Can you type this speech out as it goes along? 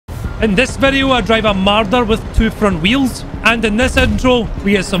In this video, I drive a Marder with 2 front wheels, and in this intro,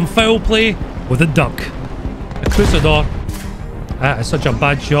 we get some foul play with a duck. A Crusador. That is such a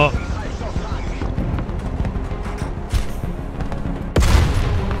bad shot.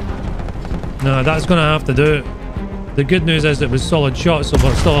 No, that's gonna have to do it. The good news is it was solid shot, so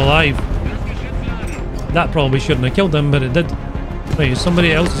we're still alive. That probably shouldn't have killed him, but it did. Right,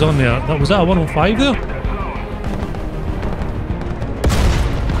 somebody else is on there. Was that a 105 there?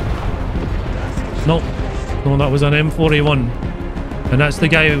 Nope. No, that was an M41. And that's the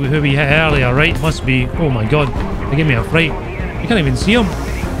guy who we hit earlier, right? Must be. Oh my god. They gave me a fright. You can't even see him.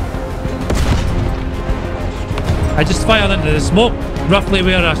 I just fired into the smoke, roughly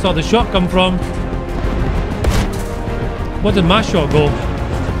where I saw the shot come from. What did my shot go?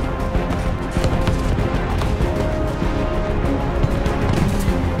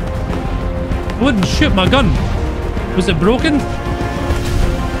 I wouldn't shoot my gun. Was it broken?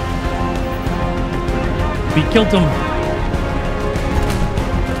 We killed him.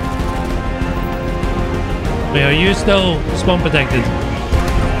 Wait, are you still spawn protected?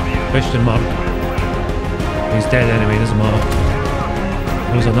 Question mark. He's dead anyway, doesn't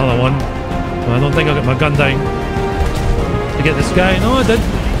matter. There's another one. Well, I don't think I got my gun down to get this guy. No, I did.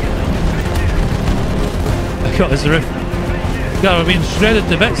 I got his roof. Got being shredded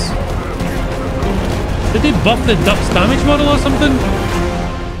to bits. Did they buff the duck's damage model or something?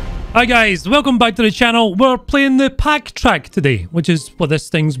 Hi guys, welcome back to the channel. We're playing the Paktrack today, which is what this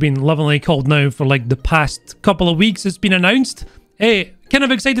thing's been lovingly called now for like the past couple of weeks. It's been announced. Hey, kind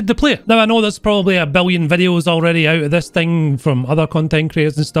of excited to play it. Now I know there's probably a billion videos already out of this thing from other content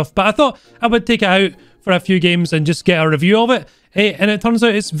creators and stuff, but I thought I would take it out for a few games and just get a review of it. Hey, and it turns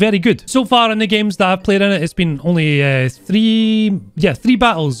out it's very good. So far in the games that I've played in it, it's been only three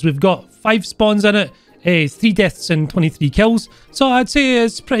battles. We've got 5 spawns in it. 3 deaths and 23 kills, so I'd say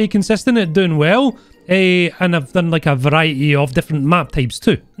it's pretty consistent at doing well. And I've done like a variety of different map types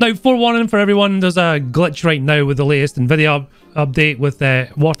too. Now, forewarning for everyone, there's a glitch right now with the latest NVIDIA update with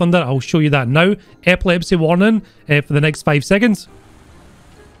War Thunder. I'll show you that now. Epilepsy warning for the next 5 seconds.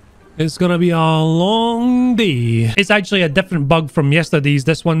 It's gonna be a long day. It's actually a different bug from yesterday's.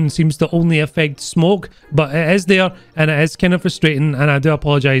 This one seems to only affect smoke, but it is there and it is kind of frustrating, and I do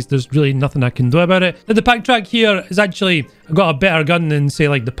apologise. There's really nothing I can do about it. Now, the Paktrack here is actually got a better gun than say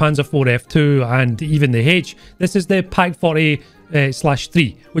like the Pz.4 F2 and even the H. This is the PAKRATWAGON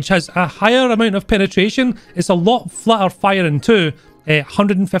 /3, which has a higher amount of penetration. It's a lot flatter firing too.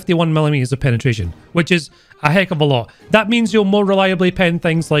 151mm of penetration, which is a heck of a lot. That means you'll more reliably pen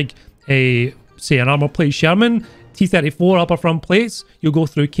things like say an armor plate Sherman, T34 upper front plates. You'll go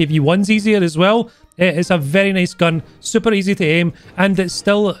through KV1s easier as well. It's a very nice gun, super easy to aim, and it's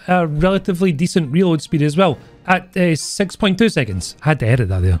still a relatively decent reload speed as well at 6.2 seconds. I had to edit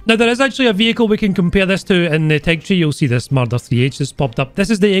that there. Now, there is actually a vehicle we can compare this to in the tech tree. You'll see this Marder 3H that's popped up. This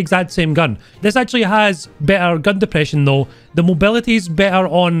is the exact same gun. This actually has better gun depression though. The mobility is better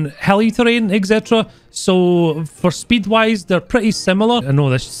on hilly terrain, etc. So for speed wise, they're pretty similar. I know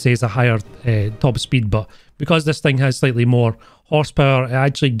this says a higher top speed, but because this thing has slightly more horsepower, it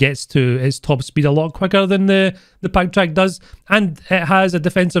actually gets to its top speed a lot quicker than the Paktrack does. And it has a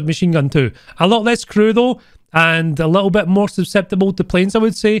defensive machine gun too. A lot less crew though, and a little bit more susceptible to planes, I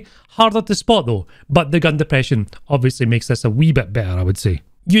would say. Harder to spot though, but the gun depression obviously makes this a wee bit better, I would say.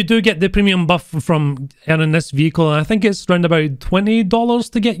 You do get the premium buff from earning this vehicle, and I think it's around about $20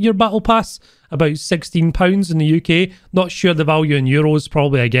 to get your battle pass, about £16 in the UK. Not sure the value in euros,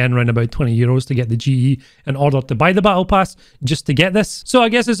 probably again around about €20 to get the GE in order to buy the battle pass, just to get this. So I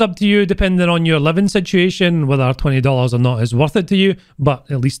guess it's up to you, depending on your living situation, whether $20 or not is worth it to you, but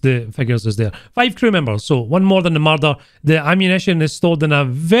at least the figures is there. 5 crew members, so 1 more than the Marder. The ammunition is stored in a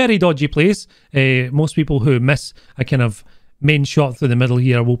very dodgy place. Most people who miss a kind of main shot through the middle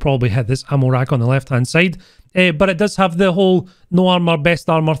here will probably hit this ammo rack on the left hand side, but it does have the whole no armor best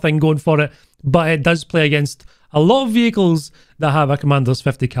armor thing going for it, but it does play against a lot of vehicles that have a commander's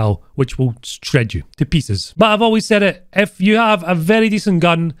 50 cal, which will shred you to pieces. But I've always said it, if you have a very decent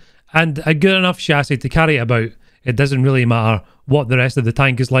gun and a good enough chassis to carry it about, it doesn't really matter what the rest of the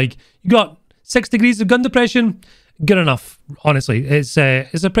tank is like. You got 6 degrees of gun depression, good enough. Honestly, it's a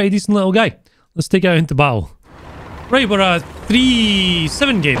pretty decent little guy. Let's take it out into battle. Right, we're a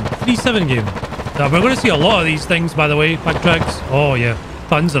 3-7 game. 3-7 game. Now, we're going to see a lot of these things, by the way. Paktracks. Oh, yeah.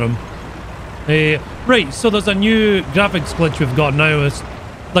 Tons of them. Right, so there's a new graphics glitch we've got now. It's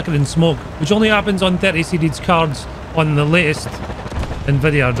flickering smoke, which only happens on 30 series cards on the latest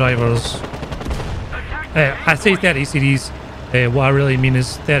NVIDIA drivers. I say 30 series. What I really mean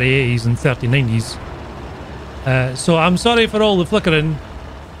is 3080s and 3090s. So I'm sorry for all the flickering.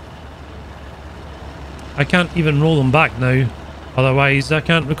 I can't even roll them back now. Otherwise, I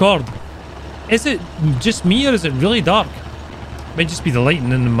can't record. Is it just me or is it really dark? Might just be the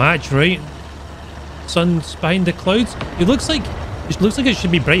lighting in the match, right? Sun's behind the clouds. It looks like it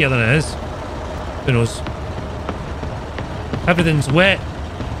should be brighter than it is. Who knows? Everything's wet.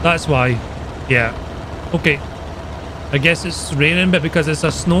 That's why. Yeah. Okay. I guess it's raining, but because it's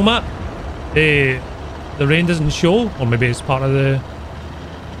a snow map, the rain doesn't show. Or maybe it's part of the...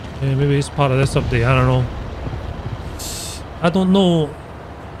 maybe it's part of this update. I don't know. I don't know.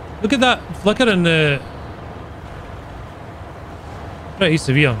 Look at that flicker in the... Pretty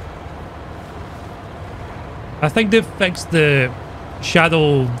severe. I think they've fixed the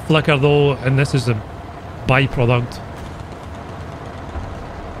shadow flicker though, and this is a byproduct.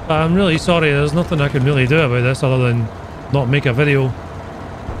 But I'm really sorry, there's nothing I can really do about this other than not make a video.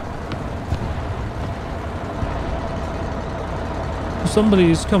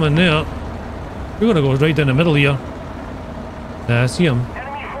 Somebody's coming there. We're gonna go right down the middle here. I see him.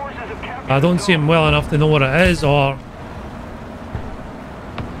 I don't see him well enough to know what it is or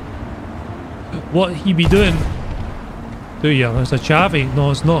what he be doing. Do you? It's a Chavy.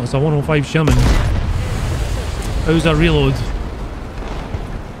 No, it's not. It's a 105 Sherman. How's a reload?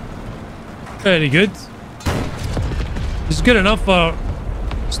 Very good. It's good enough for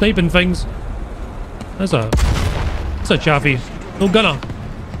sniping things. It's a Chavy. No gunner.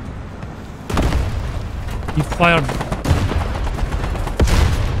 He fired.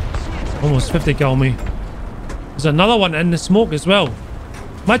 Almost 50 cal me. There's another one in the smoke as well.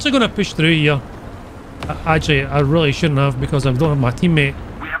 I'm actually going to push through here. Actually, I really shouldn't have because I don't have my teammate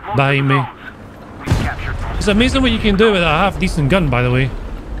behind me. It's amazing what you can do with a half decent gun, by the way.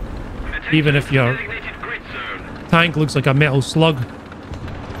 Even if your tank looks like a metal slug.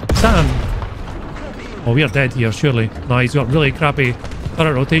 Sam. Oh, we are dead here, surely. No, he's got really crappy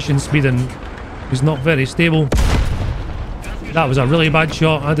turret rotation speed and he's not very stable. That was a really bad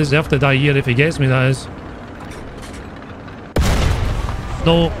shot. I deserve to die here if he gets me, that is.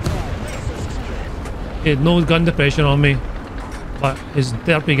 No. He had no gun depression on me. But his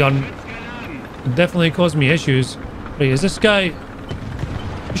derpy gun definitely caused me issues. Right, is this guy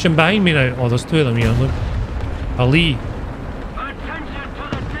pushing behind me now? Oh, there's two of them here, look. Ali.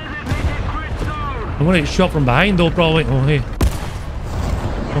 I'm gonna get shot from behind though, probably. Oh, hey.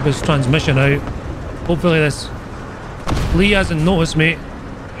 Hope his transmission out. Hopefully this Lee hasn't noticed me.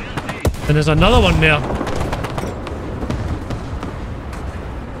 And there's another one there.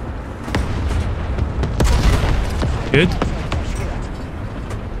 Good.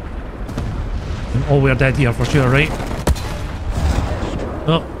 Oh, we're dead here for sure, right?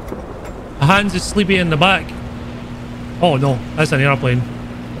 Oh. Hans is sleepy in the back. Oh no, that's an airplane.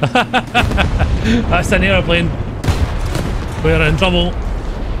 That's an airplane. We're in trouble.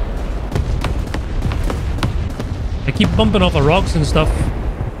 I keep bumping off the rocks and stuff.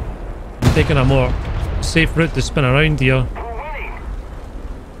 I'm taking a more safe route to spin around here.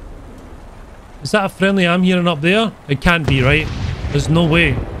 Is that a friendly I'm hearing up there? It can't be, right? There's no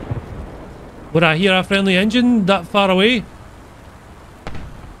way. Would I hear a friendly engine that far away?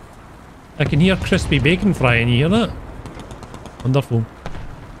 I can hear crispy bacon frying. You hear that? Wonderful.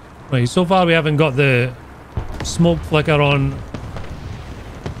 Right, so far we haven't got the smoke flicker on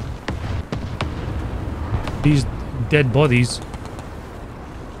these dead bodies.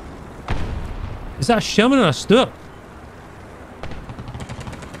 Is that a Sherman or a Stuart?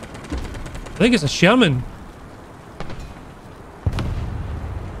 I think it's a Sherman.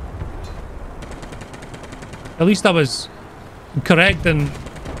 At least I was correct in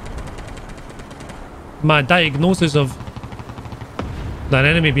my diagnosis of that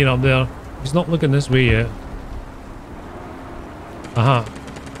enemy being up there. He's not looking this way yet. Aha.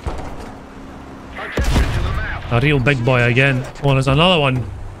 A real big boy again. Oh, there's another one.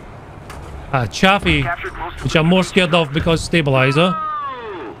 A Chaffee, which I'm more scared of because stabilizer.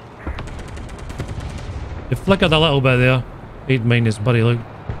 It flickered a little bit there. He'd mind his buddy, look.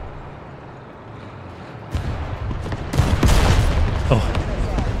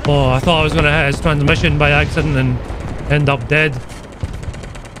 Oh, I thought I was going to hit his transmission by accident and end up dead.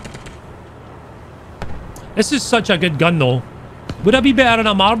 This is such a good gun though. Would I be better in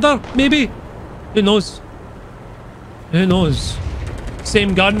a Marder? Maybe? Who knows? Who knows?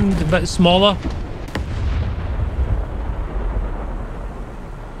 Same gun, a bit smaller.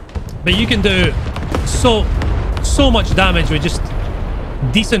 But you can do so much damage with just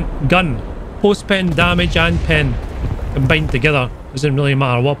decent gun. Post pen damage and pen combined together. Doesn't really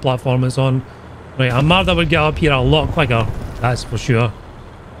matter what platform it's on. Right, a Marder would get up here a lot quicker. That's for sure.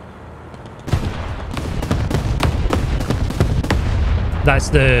 That's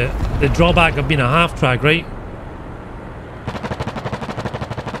the drawback of being a half track, right?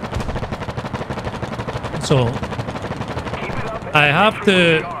 So I have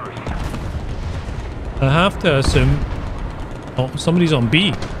to assume. Oh, somebody's on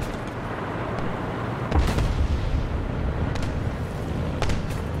B.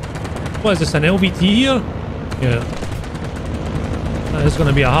 What is this, an LVT here? Yeah. That is going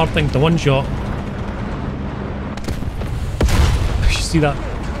to be a hard thing to one-shot. You see that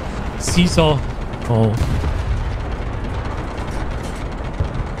seesaw? Oh.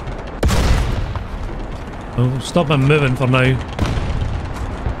 Oh, stop him moving for now.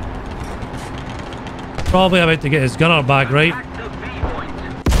 Probably about to get his gunner back, right?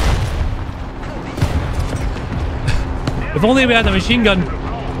 If only we had a machine gun.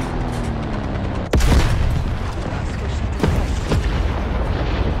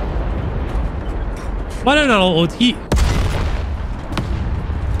 Why don't I load heat?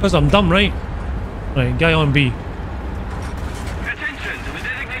 Because I'm dumb, right? Right, guy on B.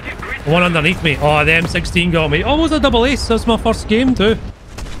 One underneath me. Oh, the M16 got me. Almost a double ace. That's my first game too.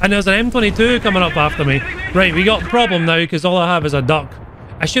 And there's an M22 coming up after me. Right, we got a problem now because all I have is a duck.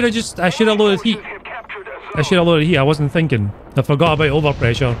 I should have loaded heat. I wasn't thinking. I forgot about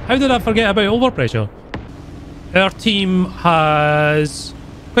overpressure. How did I forget about overpressure? Our team has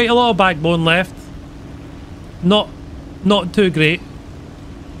quite a lot of backbone left. Not too great.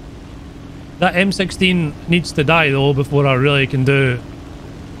 That M16 needs to die though before I really can do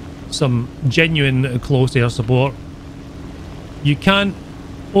some genuine close air support. You can't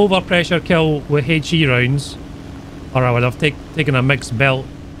overpressure kill with HE rounds, or I would have taken a mixed belt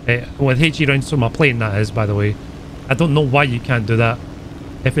with HE rounds from a plane, that is, by the way. I don't know why you can't do that.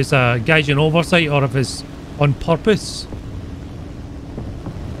 If it's a Gaijin oversight or if it's on purpose.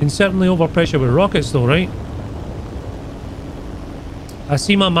 You can certainly overpressure with rockets though, right? I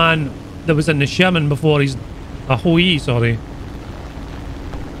see my man that was in the Sherman before. He's a HOE, sorry.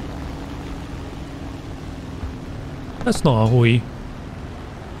 That's not a HOE.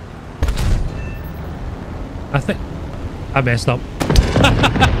 I think I messed up.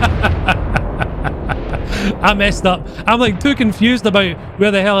 I messed up. I'm like too confused about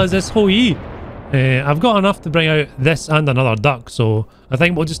where the hell is this HOE. I've got enough to bring out this and another duck, so I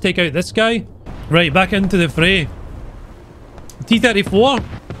think we'll just take out this guy. Right, back into the fray. T-34?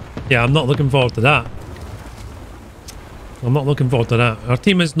 Yeah, I'm not looking forward to that. I'm not looking forward to that. Our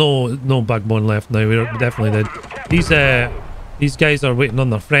team has no backbone left now. We definitely did. These guys are waiting on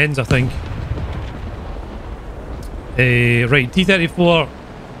their friends, I think. Right, T-34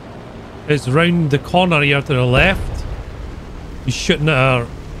 is round the corner here to the left. He's shooting at our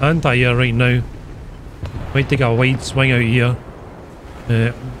anti-air right now. Might take a wide swing out here.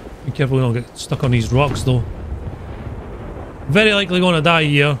 Be careful we don't get stuck on these rocks though. Very likely going to die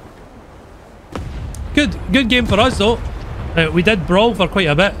here. Good game for us though. We did brawl for quite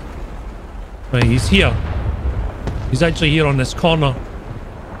a bit. Right, he's here. He's actually here on this corner.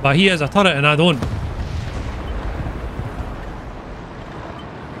 But he has a turret and I don't.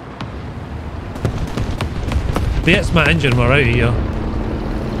 If he hits my engine, we're out of here.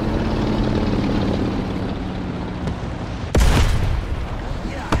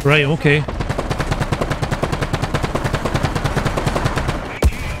 Right, okay.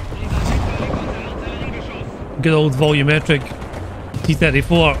 Good old volumetric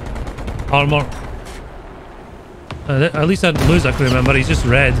T-34 armor. At least I didn't lose, I can remember. He's just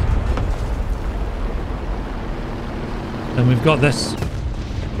red. And we've got this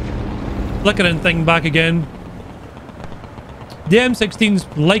flickering thing back again. The M16's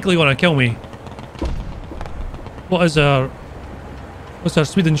likely going to kill me. What's our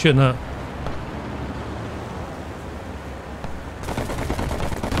Sweden shooting at?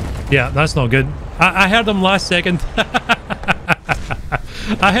 Yeah, that's not good. I heard him last second.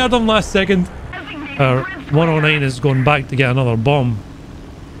 I heard him last second. Our 109 is going back to get another bomb.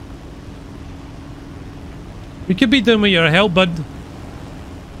 We could be doing with your help, bud.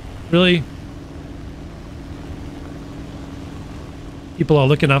 Really? People are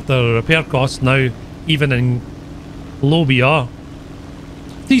looking after repair costs now, even in low BR.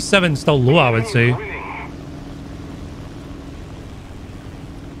 T7's still low, I would say.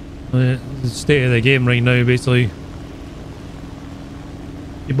 The state of the game right now, basically.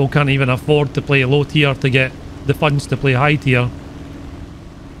 People can't even afford to play low tier to get the funds to play high tier.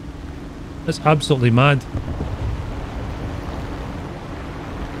 It's absolutely mad.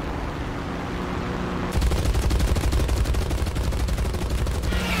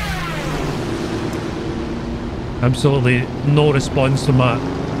 Absolutely no response to my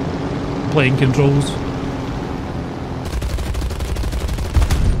playing controls.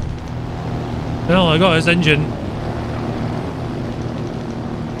 Well, I got his engine.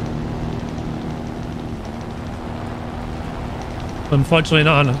 Unfortunately,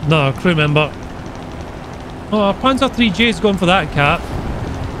 not a crew member. Oh, Panzer 3J is going for that cat.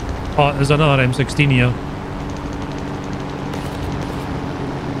 Oh, there's another M16 here.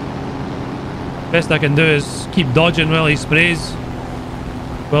 Best I can do is keep dodging while he sprays.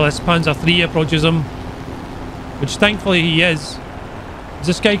 Well, this Panzer 3 approaches him. Which thankfully he is. Is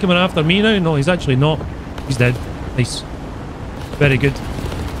this guy coming after me now? No, he's actually not. He's dead. Nice. Very good.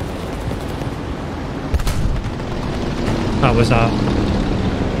 That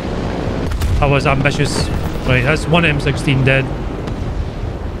was ambitious. Right, that's one M16 dead.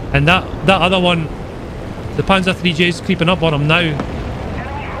 And that other one, the Panzer 3J is creeping up on him now.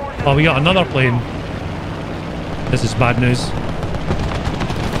 Oh, we got another plane. This is bad news.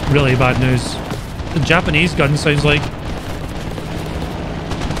 Really bad news. The Japanese gun sounds like.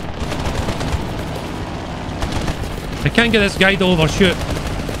 I can't get this guy to overshoot.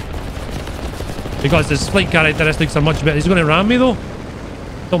 Because his flight characteristics are much better. He's going to ram me though.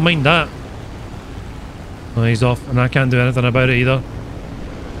 Don't mind that. Oh, he's off and I can't do anything about it either.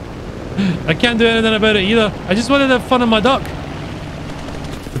 I can't do anything about it either. I just wanted to have fun on my duck.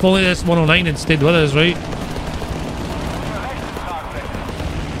 If only this 109 had stayed with us, right?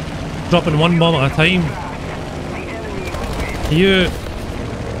 Dropping one bomb at a time. You...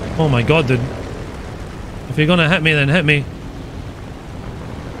 Oh my god, dude. If you're gonna hit me, then hit me.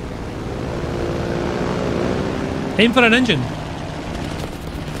 Aim for an engine.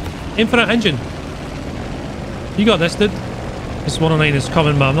 Aim for an engine. You got this, dude. This 109 is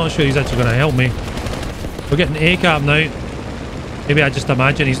coming, but I'm not sure he's actually going to help me. We're getting A-cap now. Maybe I just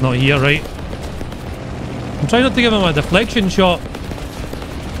imagine he's not here, right? I'm trying not to give him a deflection shot.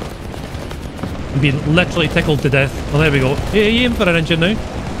 I'm being literally tickled to death. Well, there we go. Hey, aim for an engine now.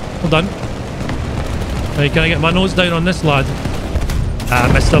 Well done. Right, can I get my nose down on this lad? Ah,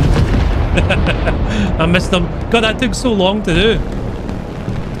 I missed him. I missed him. God, that took so long to do.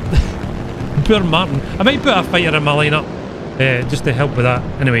 Poor Martin. I might put a fighter in my lineup just to help with that.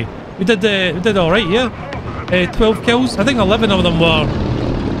 Anyway, we did all right, yeah. 12 kills. I think 11 of them were,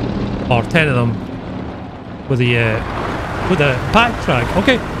 or 10 of them, with the Paktrack.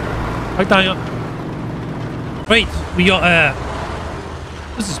 Okay, back down. Right, we got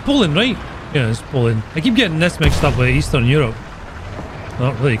this is Poland, right? Yeah, it's Poland. I keep getting this mixed up with Eastern Europe.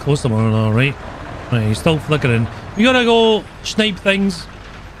 Not really close to one another, right? Right, he's still flickering. We gotta go snipe things.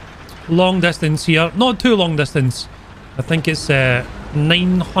 Long distance here. Not too long distance. I think it's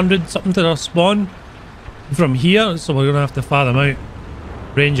 900 something to their spawn from here, so we're gonna have to fire them out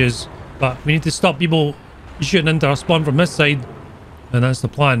ranges, but we need to stop people shooting into our spawn from this side, and that's the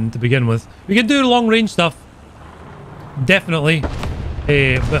plan to begin with. We can do long range stuff, definitely,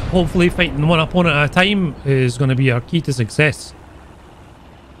 but hopefully fighting one opponent at a time is going to be our key to success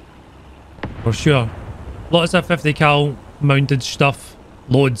for sure. Lots of 50 cal mounted stuff,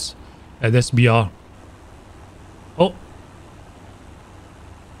 loads at this BR. Oh,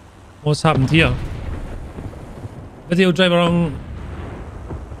 what's happened here? Video driver on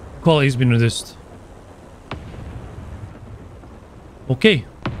quality's been reduced. Okay,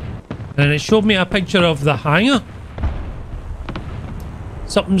 and it showed me a picture of the hangar.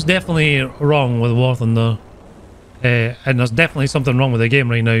 Something's definitely wrong with War Thunder, and there's definitely something wrong with the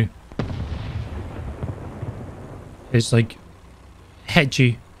game right now. It's like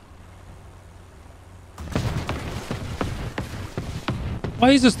hitchy. Why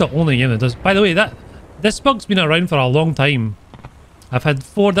is this the only game that does? By the way, this bug's been around for a long time. I've had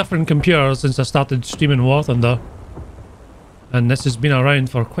 4 different computers since I started streaming War Thunder, and this has been around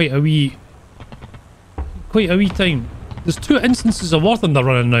for quite a wee time. There's 2 instances of War Thunder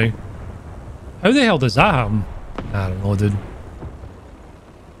running now. How the hell does that happen? I don't know, dude. A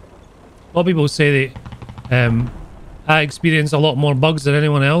lot of people say that I experience a lot more bugs than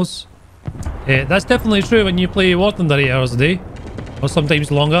anyone else. That's definitely true when you play War Thunder 8 hours a day, or sometimes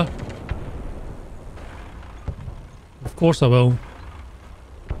longer. Of course I will.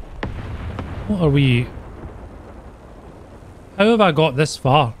 What are we... How have I got this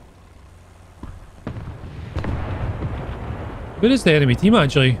far? Where is the enemy team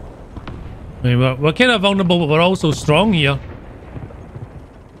actually? I mean, we're kind of vulnerable, but we're also strong here.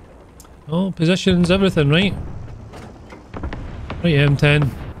 Oh, positions, everything, right? Right, M10.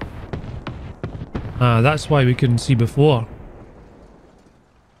 Ah, that's why we couldn't see before.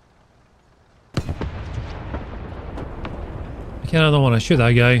 I kind of don't want to shoot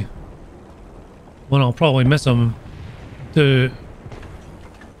that guy. One, I'll probably miss him. 2,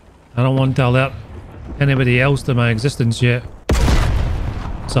 I don't want to alert anybody else to my existence yet.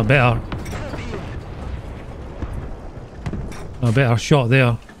 So better. A better shot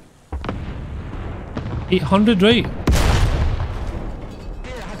there. 800, right?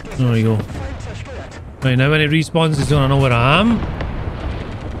 There we go. Right, now when it respawns, he's gonna know where I am.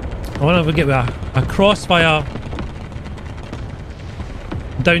 I wonder if we get a crossfire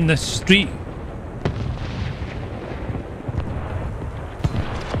down this street.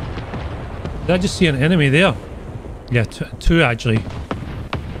 Did I just see an enemy there? Yeah, two actually.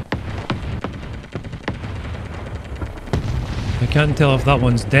 I can't tell if that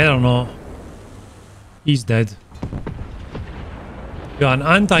one's dead or not. He's dead. Got an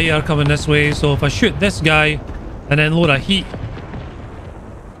anti-air coming this way, so if I shoot this guy and then load a heat.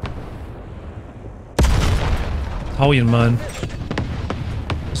 Italian man.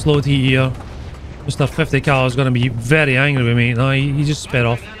 Slowed heat here. Mr. 50 cal is going to be very angry with me. No, he just sped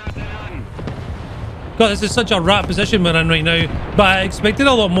off. God, this is such a rat position we're in right now. But I expected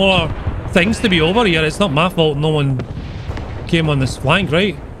a lot more things to be over here. It's not my fault no one came on this flank,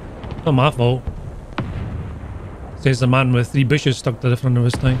 right? Not my fault. Says the man with 3 bushes stuck to the front of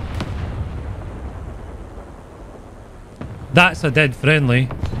his tank. That's a dead friendly.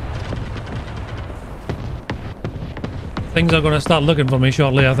 Things are going to start looking for me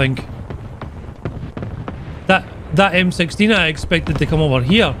shortly, I think. That M16 I expected to come over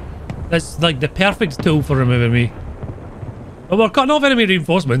here. That's like the perfect tool for removing me. But we're cutting off enemy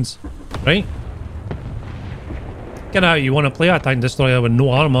reinforcements, right? Get out, you want to play a tank destroyer with no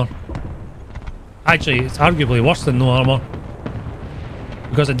armor. Actually, it's arguably worse than no armor.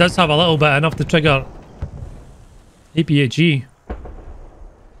 Because it does have a little bit enough to trigger APHE.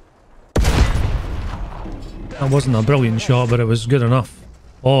 That wasn't a brilliant shot, but it was good enough.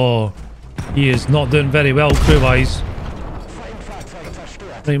 Oh, he is not doing very well crew-wise.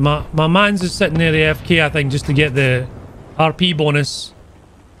 Right, my man's is sitting near the FK, I think, just to get the RP bonus.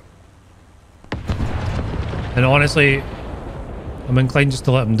 And honestly, I'm inclined just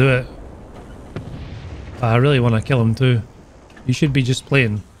to let him do it. But I really want to kill him too. You should be just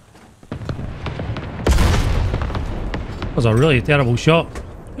playing. That was a really terrible shot.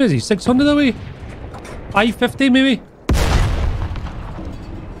 What is he, 600 away? 550 maybe?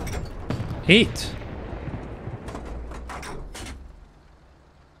 8.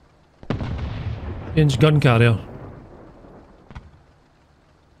 Inch gun carrier.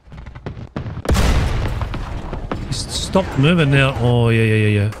 He's stopped moving there. Oh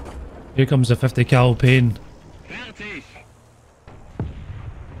yeah. Here comes the 50 cal pain.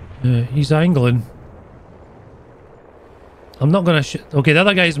 He's angling. I'm not gonna shoot. Okay, the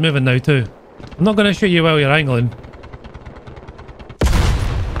other guy's moving now too. I'm not gonna shoot you while you're angling.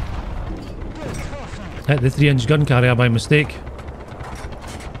 Hit the 3-inch gun carrier by mistake.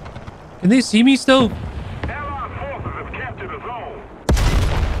 Can they see me still?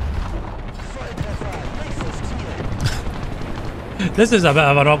 This is a bit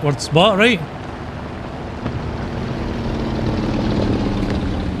of an awkward spot, right?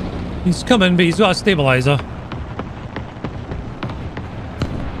 He's coming, but he's got a stabilizer.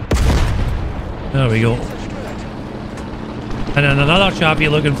 There we go. And then another chappie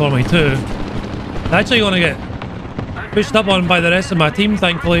looking for me too. Actually gonna get pushed up on by the rest of my team,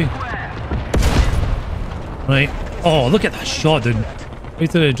 thankfully. Right. Oh, look at that shot, dude. Right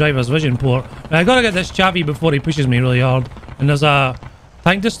to the driver's vision port. I gotta get this chappie before he pushes me really hard. And there's a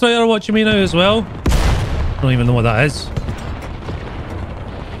tank destroyer watching me now as well. I don't even know what that is.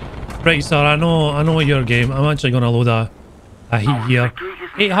 Right, sir, I know your game. I'm actually gonna load a heat here.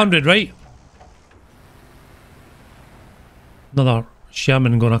 800, right? Another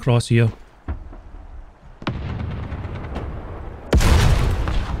Sherman going across here.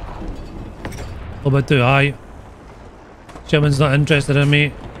 A little bit too high. Sherman's not interested in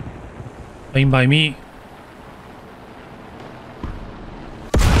me. Fine by me.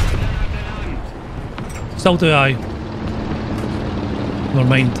 Still too high. Never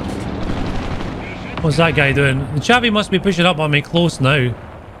mind. What's that guy doing? The chappie must be pushing up on me close now.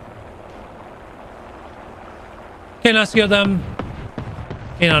 Kinda scared them.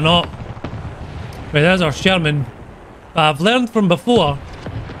 Kinda not. Right, there's our Sherman. But I've learned from before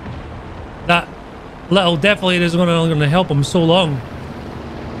that little deflator is gonna help him so long.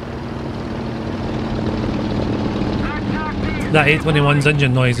 That A21's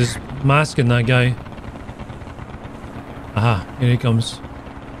engine noise is masking that guy. Aha, here he comes.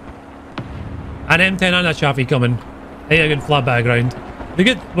 An M10 and a chaffee coming. Hey, a good flat bit of ground.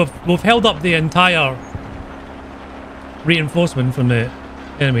 We've held up the entire reinforcement from the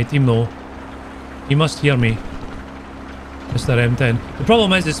enemy team though. He must hear me, Mr. M10. The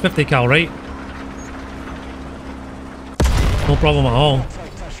problem is it's 50 cal, right? No problem at all.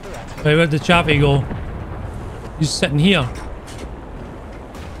 Right, where'd the chaffee go? He's sitting here.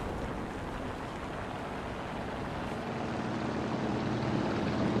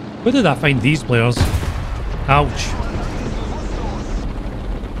 Where did I find these players? Ouch.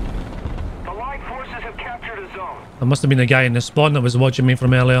 The Allied forces have captured a zone. There must have been a guy in the spawn that was watching me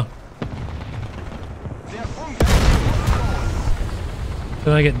from earlier.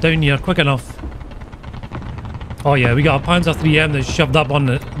 Can I get down here quick enough? Oh yeah, we got a Panzer 3M that's shoved up on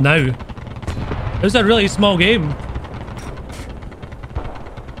it now. It's a really small game.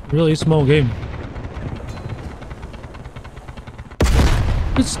 Really small game.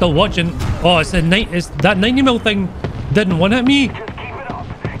 It's still watching. Oh, it's that 90mm thing didn't one hit me.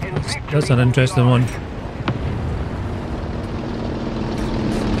 That's an interesting one.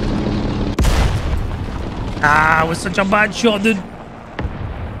 Ah, it was such a bad shot, dude.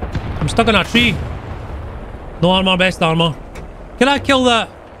 I'm stuck in a tree. No armor, best armor. Can I kill that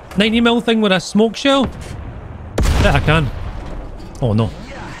 90mm thing with a smoke shell? Yeah, I can. Oh no.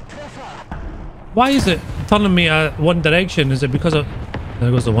 Why is it turning me one direction? Is it because of...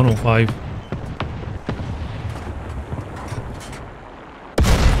 There goes the 105.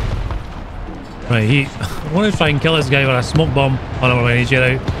 Right, I want to try and kill this guy with a smoke bomb. Oh no, I need to get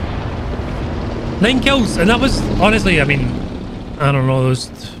out. 9 kills, and that was... Honestly, I mean... I don't know, those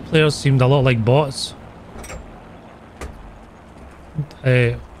players seemed a lot like bots.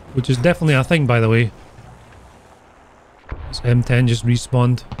 Which is definitely a thing, by the way. This M10 just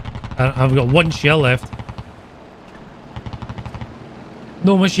respawned. I've got 1 shell left.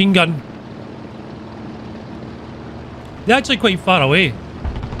 No machine gun. They're actually quite far away.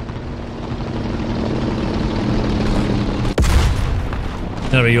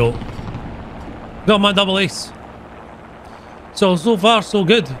 There we go. Got my double ace. So far, so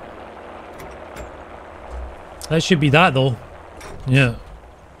good. That should be that, though. Yeah.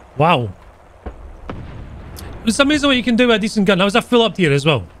 Wow. It's amazing what you can do with a decent gun. That was a full up tier as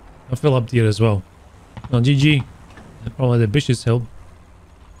well. A full up tier as well. Oh, GG. Probably the bushes help.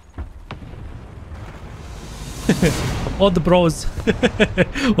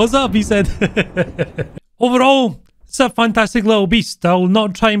 OddBawZ. What's up, he said. Overall, it's a fantastic little beast. I'll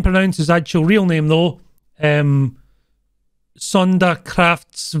not try and pronounce his actual real name though.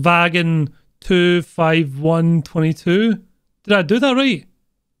 Sd.Kfz.251. Did I do that right?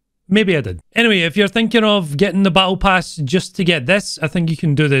 Maybe I did. Anyway, if you're thinking of getting the battle pass just to get this, I think you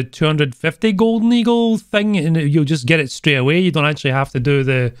can do the 250 golden eagle thing and you'll just get it straight away. You don't actually have to do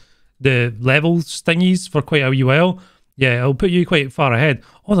the levels thingies for quite a wee while. Yeah, it'll put you quite far ahead.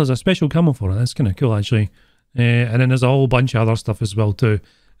 Oh, there's a special camo for it. That's kind of cool, actually. And then there's a whole bunch of other stuff as well, too.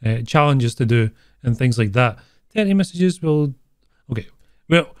 Challenges to do and things like that. 30 messages will... Okay.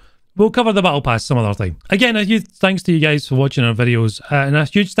 We'll cover the battle pass some other time. Again, a huge thanks to you guys for watching our videos. And a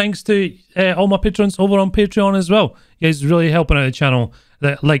huge thanks to all my patrons over on Patreon as well. You guys really helping out the channel,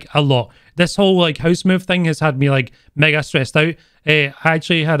 like, a lot. This whole, like, house move thing has had me, like, mega stressed out. I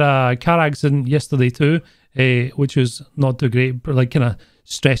actually had a car accident yesterday too, which was not too great, but, like, kind of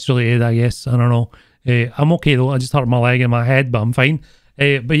stress related, I guess. I don't know. I'm okay though. I just hurt my leg and my head, but I'm fine.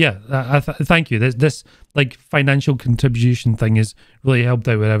 But yeah, thank you. This like financial contribution thing has really helped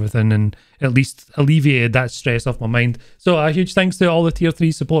out with everything and at least alleviated that stress off my mind. So a huge thanks to all the tier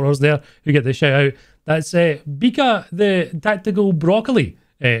 3 supporters there who get the shout out. That's Bika the Tactical Broccoli.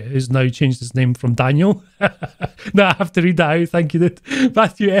 Who's now changed his name from Daniel. No, I have to read that out. Thank you, dude.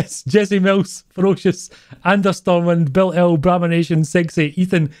 Matthew S, Jesse Mills, Ferocious, Anders Stormwind, Bill L, Brahma Nation, Sexy,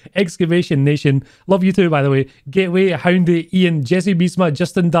 Ethan, Excavation Nation. Love you too, by the way. Gateway, Houndy, Ian, Jesse Beastma,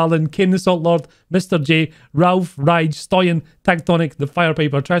 Justin Darlin, Kane the Salt Lord, Mr. J, Ralph, Rige, Stoyan, Tactonic, The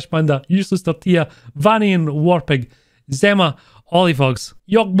Firepiper, Trash Panda, Useless Tortilla, Vanian, Warpig, Zema, Olifogs,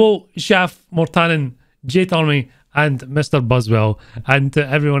 Yogbo, Shaf, Mortanen, J Tommy, and Mr. Buzzwell, and to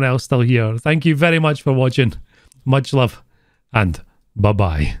everyone else still here. Thank you very much for watching. Much love, and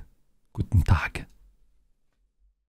bye-bye. Guten Tag.